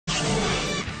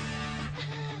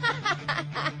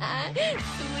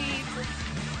Sweet.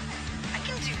 I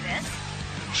can do this.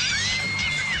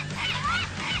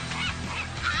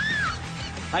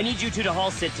 I need you two to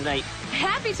hall sit tonight.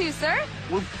 Happy to, sir.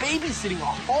 We're babysitting a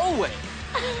hallway.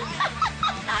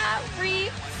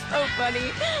 Reef. So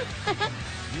funny.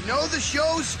 You know the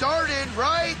show started,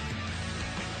 right?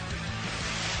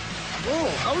 Whoa,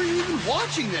 how are you even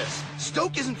watching this?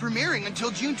 Stoke isn't premiering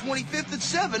until June 25th at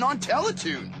 7 on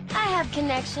Teletoon. I have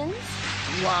connections.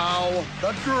 Wow,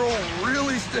 that girl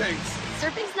really stinks.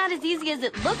 Surfing's not as easy as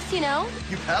it looks, you know.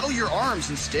 You paddle your arms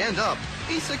and stand up.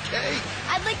 Piece of cake.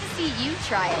 I'd like to see you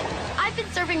try it. I've been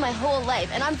surfing my whole life,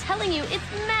 and I'm telling you,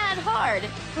 it's mad hard.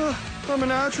 I'm a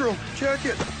natural. Check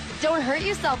it. Don't hurt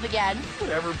yourself again.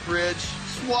 Whatever, Bridge.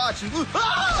 Just watch and...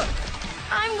 Ah!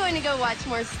 I'm going to go watch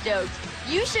more Stoked.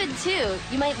 You should, too.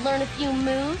 You might learn a few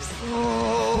moves.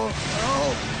 Oh,